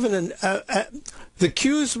 the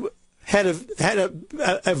Qs had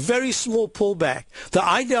a very small pullback. The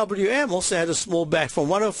IWM also had a small back from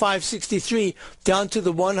 105.63 down to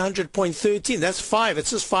the 100.13. That's 5.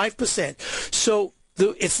 It's just 5%. So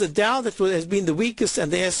it's the Dow that has been the weakest,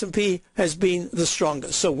 and the S&P has been the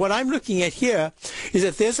strongest. So what I'm looking at here is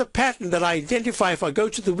that there's a pattern that I identify if I go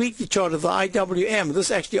to the weekly chart of the IWM.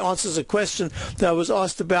 This actually answers a question that I was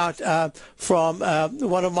asked about from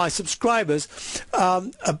one of my subscribers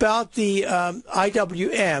about the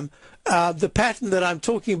IWM. The pattern that I'm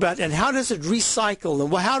talking about, and how does it recycle,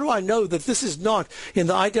 and how do I know that this is not in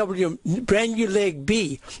the IWM brand new leg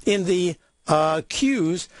B in the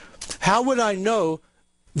Qs? How would I know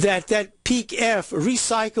that peak F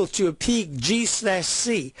recycled to a peak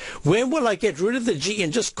G/C? When will I get rid of the G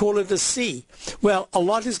and just call it a C? Well, a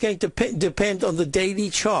lot is going to depend on the daily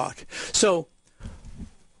chart. So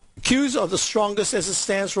Qs are the strongest as it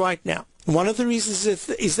stands right now. One of the reasons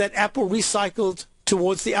is that Apple recycled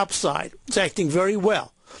towards the upside. It's acting very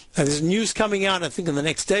well. There's news coming out, I think, in the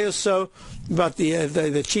next day or so about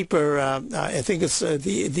the cheaper. I think it's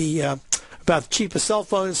about cheaper cell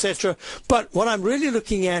phone, etc. But what I'm really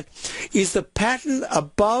looking at is the pattern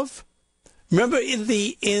above. Remember, in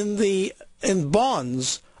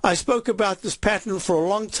bonds, I spoke about this pattern for a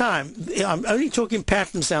long time. I'm only talking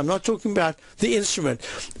patterns now. I'm not talking about the instrument.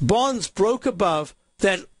 Bonds broke above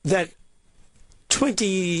that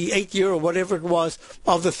 28-year or whatever it was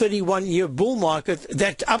of the 31-year bull market,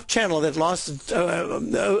 that up channel that lasted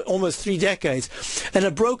almost 3 decades. And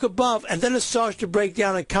it broke above, and then it started to break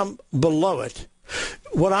down and come below it.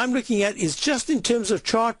 What I'm looking at is just in terms of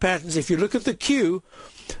chart patterns. If you look at the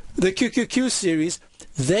QQQ series,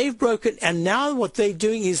 they've broken, and now what they're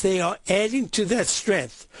doing is they are adding to that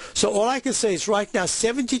strength. So all I can say is right now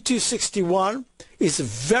 72.61 is a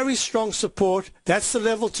very strong support. That's the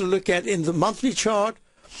level to look at in the monthly chart.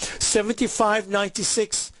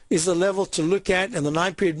 75.96 is the level to look at in the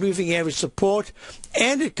 9-period moving average support,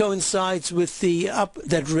 and it coincides with the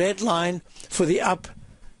that red line for the up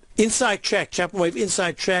inside track, Chapman wave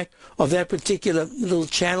inside track of that particular little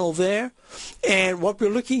channel there. And what we're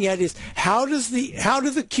looking at is how do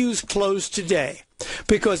the Qs close today?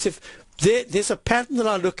 Because if there's a pattern that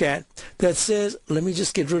I look at that says, let me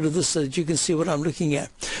just get rid of this so that you can see what I'm looking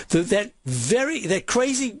at. That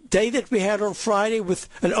crazy day that we had on Friday with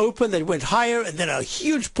an open that went higher and then a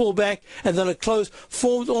huge pullback and then a close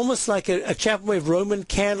formed almost like a Chapman wave Roman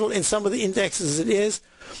candle in some of the indexes it is.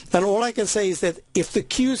 And all I can say is that if the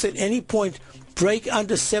Qs at any point break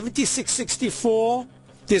under 76.64,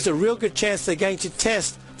 there's a real good chance they're going to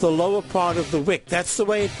test the lower part of the wick. That's the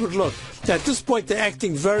way it would look. At this point, they're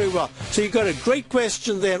acting very well. So you've got a great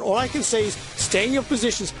question there, and all I can say is stay in your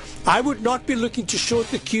positions. I would not be looking to short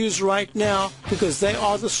the Qs right now because they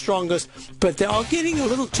are the strongest, but they are getting a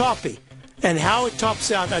little toppy. And how it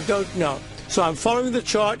tops out, I don't know. So I'm following the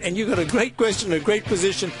chart, and you've got a great question, a great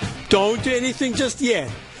position. Don't do anything just yet.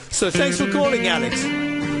 So thanks for calling, Alex.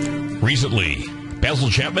 Recently, Basil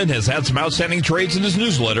Chapman has had some outstanding trades in his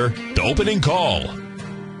newsletter, The Opening Call.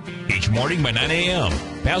 Each morning by 9 a.m.,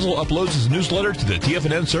 Basil uploads his newsletter to the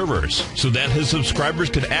TFNN servers so that his subscribers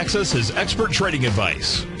can access his expert trading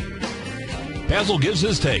advice. Basil gives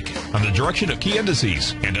his take on the direction of key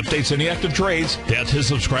indices and updates any active trades that his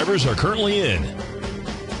subscribers are currently in.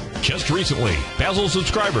 Just recently, Basil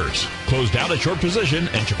subscribers closed out a short position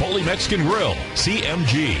in Chipotle Mexican Grill,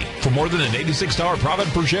 CMG, for more than an $86 profit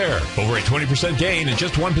per share, over a 20% gain in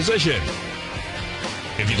just one position.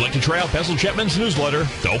 If you'd like to try out Basil Chapman's newsletter,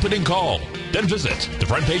 The Opening Call, then visit the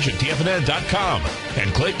front page at TFNN.com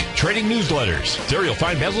and click Trading Newsletters. There you'll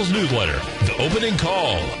find Basil's newsletter, The Opening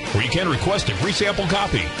Call, where you can request a free sample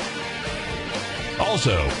copy.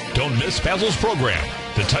 Also, don't miss Basil's program,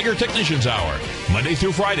 the Tiger Technicians Hour, Monday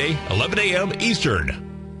through Friday, 11 a.m. Eastern,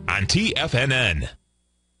 on TFNN.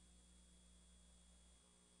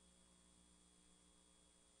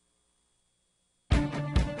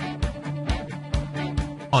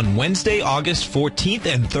 On Wednesday, August 14th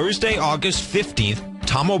and Thursday, August 15th,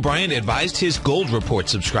 Tom O'Brien advised his Gold Report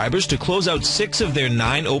subscribers to close out 6 of their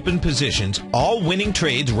 9 open positions, all winning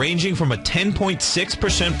trades ranging from a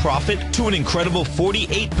 10.6% profit to an incredible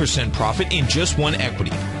 48% profit in just one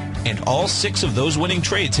equity. And all 6 of those winning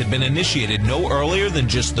trades had been initiated no earlier than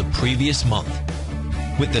just the previous month.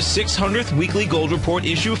 With the 600th weekly Gold Report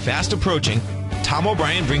issue fast approaching, Tom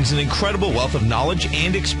O'Brien brings an incredible wealth of knowledge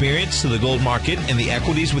and experience to the gold market and the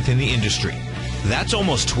equities within the industry. That's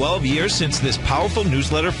almost 12 years since this powerful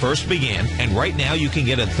newsletter first began, and right now you can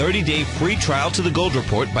get a 30-day free trial to the Gold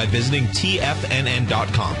Report by visiting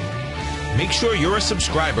TFNN.com. Make sure you're a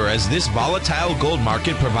subscriber, as this volatile gold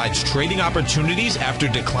market provides trading opportunities after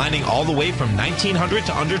declining all the way from $1,900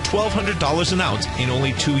 to under $1,200 an ounce in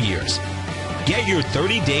only 2 years. Get your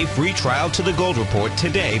 30-day free trial to the Gold Report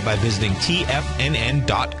today by visiting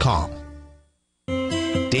TFNN.com.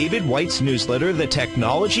 David White's newsletter, The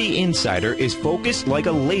Technology Insider, is focused like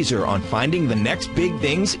a laser on finding the next big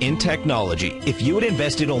things in technology. If you had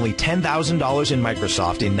invested only $10,000 in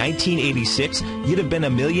Microsoft in 1986, you'd have been a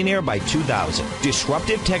millionaire by 2000.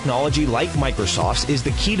 Disruptive technology like Microsoft's is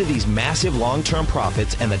the key to these massive long-term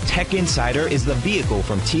profits, and the Tech Insider is the vehicle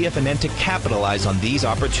from TFNN to capitalize on these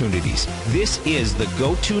opportunities. This is the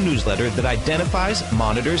go-to newsletter that identifies,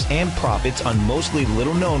 monitors, and profits on mostly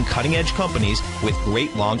little-known cutting-edge companies with great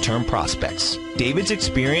long-term prospects. David's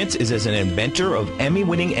experience is as an inventor of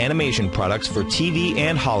Emmy-winning animation products for TV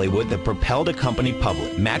and Hollywood that propelled a company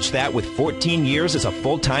public. Match that with 14 years as a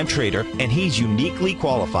full-time trader, and he's uniquely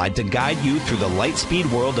qualified to guide you through the light-speed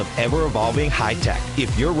world of ever-evolving high-tech.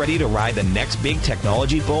 If you're ready to ride the next big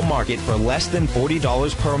technology bull market for less than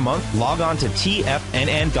 $40 per month, log on to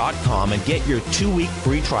TFNN.com and get your 2-week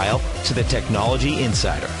free trial to the Technology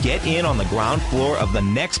Insider. Get in on the ground floor of the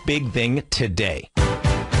next big thing today.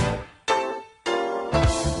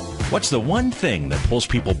 What's the one thing that pulls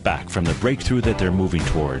people back from the breakthrough that they're moving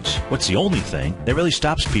towards? What's the only thing that really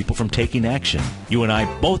stops people from taking action? You and I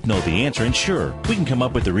both know the answer, and sure, we can come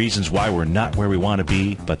up with the reasons why we're not where we want to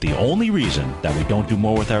be, but the only reason that we don't do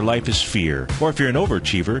more with our life is fear. Or if you're an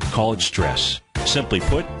overachiever, call it stress. Simply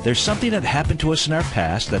put, there's something that happened to us in our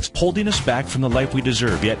past that's holding us back from the life we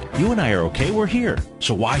deserve, yet you and I are okay, we're here.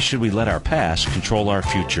 So why should we let our past control our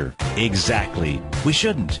future? Exactly. We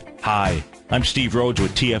shouldn't. Hi, I'm Steve Rhodes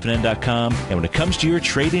with TFNN.com, and when it comes to your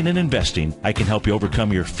trading and investing, I can help you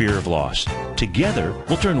overcome your fear of loss. Together,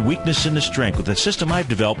 we'll turn weakness into strength with a system I've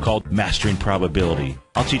developed called Mastering Probability.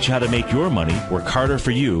 I'll teach you how to make your money work harder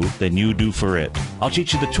for you than you do for it. I'll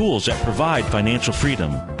teach you the tools that provide financial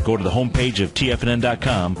freedom. Go to the homepage of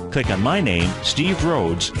TFNN.com, click on my name, Steve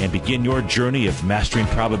Rhodes, and begin your journey of mastering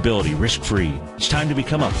probability risk-free. It's time to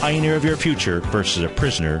become a pioneer of your future versus a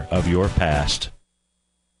prisoner of your past.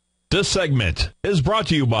 This segment is brought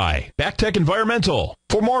to you by BackTech Environmental.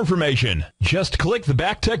 For more information, just click the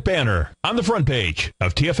BackTech banner on the front page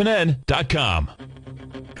of TFNN.com.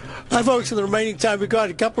 Hi, folks. In the remaining time, we've got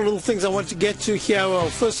a couple of little things I want to get to here. Well,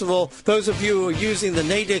 first of all, those of you who are using the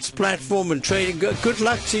Nadex platform and trading, good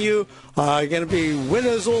luck to you. You're going to be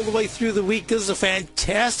winners all the way through the week. This is a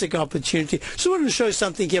fantastic opportunity. So I wanted to show you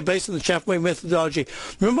something here based on the Chapman wave methodology.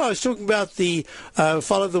 Remember I was talking about the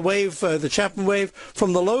follow the wave, the Chapman wave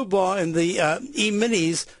from the low bar and the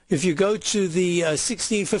E-minis. If you go to the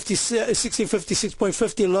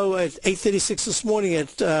 1656.50 low at 8:36 this morning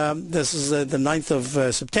at this is the 9th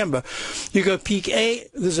of September, you go peak A.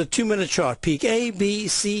 There's a 2-minute chart. Peak A, B,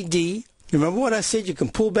 C, D. Remember what I said? You can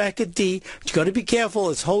pull back at D. But you've got to be careful.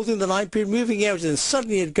 It's holding the 9-period moving average, and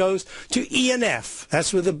suddenly it goes to E and F.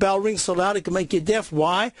 That's where the bell rings so loud it can make you deaf.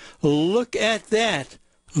 Why? Look at that.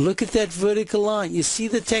 Look at that vertical line. You see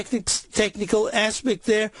the technical aspect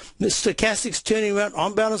there? The stochastics turning around,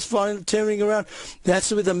 on balance volume turning around.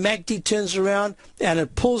 That's where the MACD turns around, and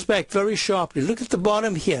it pulls back very sharply. Look at the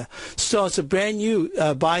bottom here. Starts a brand new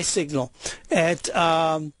buy signal at,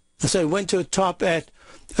 so it went to a top at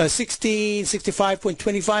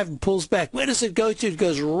 1665.25 and pulls back. Where does it go to? It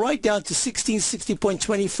goes right down to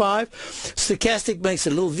 1660.25. Stochastic makes a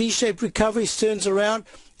little V-shaped recovery, turns around,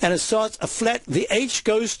 and it starts a flat. The H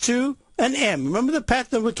goes to an M. Remember the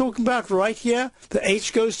pattern we're talking about right here? The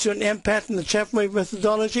H goes to an M pattern, the Chapman wave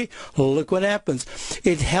methodology. Look what happens.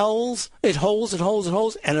 It holds,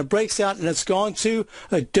 and it breaks out, and it's gone to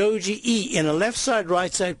a doji E in a left side,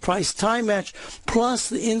 right side price time match, plus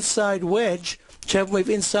the inside wedge Chapman Wave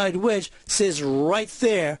Inside Wedge says right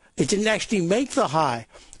there it didn't actually make the high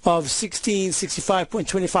of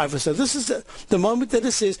 1665.25 or so. This is the moment that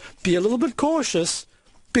it says be a little bit cautious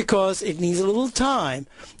because it needs a little time.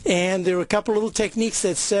 And there are a couple of little techniques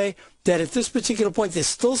that say that at this particular point there's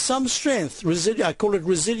still some strength. I call it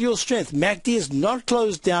residual strength. MACD is not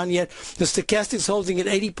closed down yet. The stochastic is holding at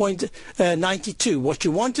 80.92. What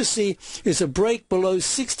you want to see is a break below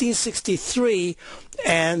 1663,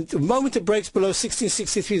 and the moment it breaks below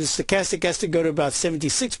 1663, the stochastic has to go to about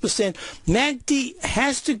 76%. MACD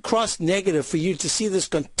has to cross negative for you to see this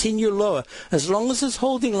continue lower. As long as it's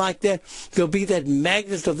holding like that, there'll be that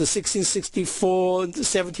magnet of the 1664,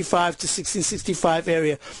 75 to 1665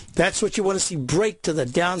 area. That's what you want to see break to the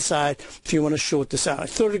downside if you want to short this out. I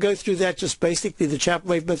thought I'd go through that, just basically the Chapman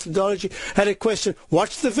Wave methodology. Had a question.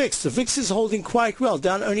 Watch the VIX. The VIX is holding quite well,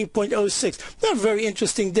 down only 0.06. Not a very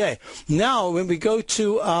interesting day. Now, when we go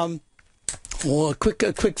to a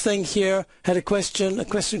quick thing here. Had a question on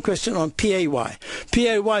PAY.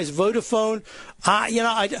 PAY is Vodafone.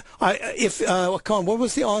 What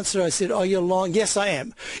was the answer? I said, are you long? Yes, I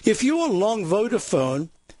am. If you are long Vodafone,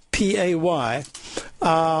 PAY, why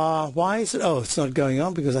is it? Oh, it's not going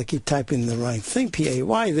on because I keep typing the right thing. PAY,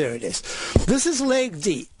 there it is. This is leg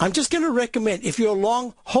D. I'm just going to recommend, if you're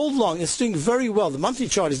long, hold long. It's doing very well. The monthly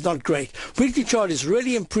chart is not great. Weekly chart is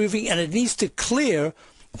really improving, and it needs to clear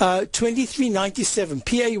 23.97.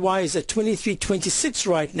 PAY is at 23.26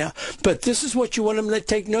 right now. But this is what you want to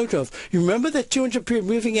take note of. You remember that 200-period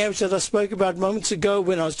moving average that I spoke about moments ago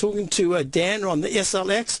when I was talking to Dan on the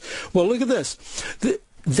SLX? Well, look at this.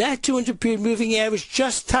 That 200-period moving average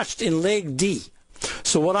just touched in leg D.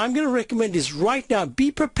 So what I'm going to recommend is right now,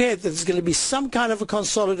 be prepared that there's going to be some kind of a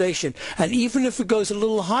consolidation. And even if it goes a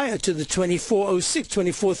little higher to the 2406,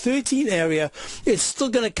 2413 area, it's still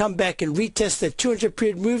going to come back and retest that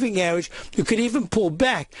 200-period moving average. You could even pull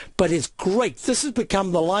back, but it's great. This has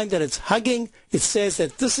become the line that it's hugging. It says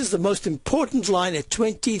that this is the most important line at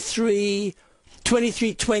 2320,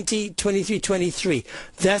 2323.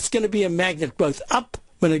 That's going to be a magnet both up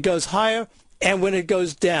when it goes higher and when it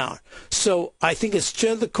goes down. So I think it's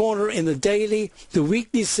turned the corner in the daily. The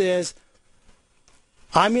weekly says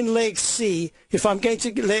I'm in leg C. If I'm going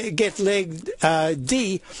to get leg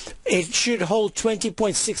D, it should hold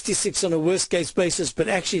 20.66 on a worst-case basis, but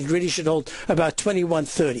actually it really should hold about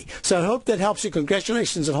 21.30. So I hope that helps you.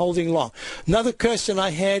 Congratulations on holding long. Another question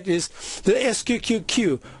I had is the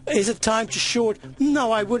SQQQ. Is it time to short?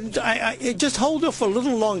 No, I wouldn't. I just hold off a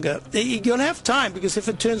little longer. You're going to have time because if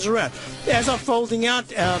it turns around. As I'm folding out,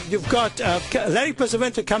 you've got Larry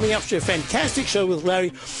Pesavento coming up to a fantastic show with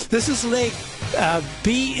Larry. This is leg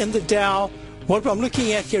B in the Dow. What I'm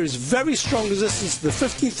looking at here is very strong resistance to the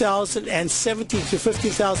 15,070 to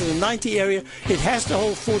 15,090 area. It has to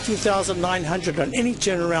hold 14,900 on any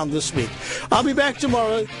turnaround this week. I'll be back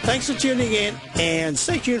tomorrow. Thanks for tuning in, and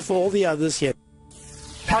stay tuned for all the others here.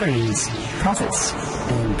 Patterns, profits,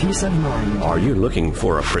 and peace of mind. Are you looking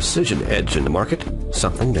for a precision edge in the market?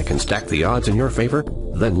 Something that can stack the odds in your favor?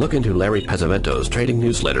 Then look into Larry Pesavento's trading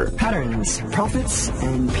newsletter. Patterns, profits,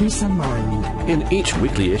 and peace of mind. In each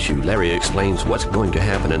weekly issue, Larry explains what's going to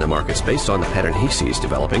happen in the markets based on the pattern he sees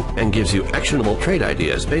developing and gives you actionable trade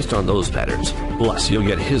ideas based on those patterns. Plus, you'll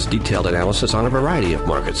get his detailed analysis on a variety of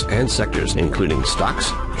markets and sectors, including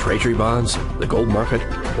stocks, treasury bonds, the gold market,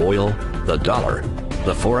 oil, the dollar,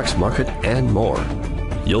 the Forex market, and more.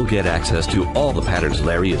 You'll get access to all the patterns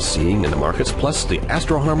Larry is seeing in the markets, plus the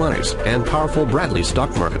Astro Harmonics and powerful Bradley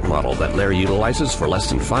stock market model that Larry utilizes for less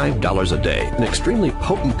than $5 a day. An extremely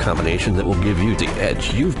potent combination that will give you the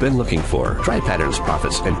edge you've been looking for. Try Patterns,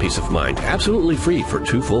 Profits, and Peace of Mind absolutely free for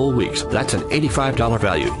 2 full weeks. That's an $85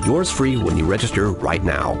 value. Yours free when you register right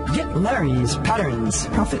now. Get Larry's Patterns,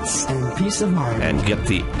 Profits, and Peace of Mind. And get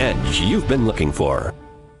the edge you've been looking for.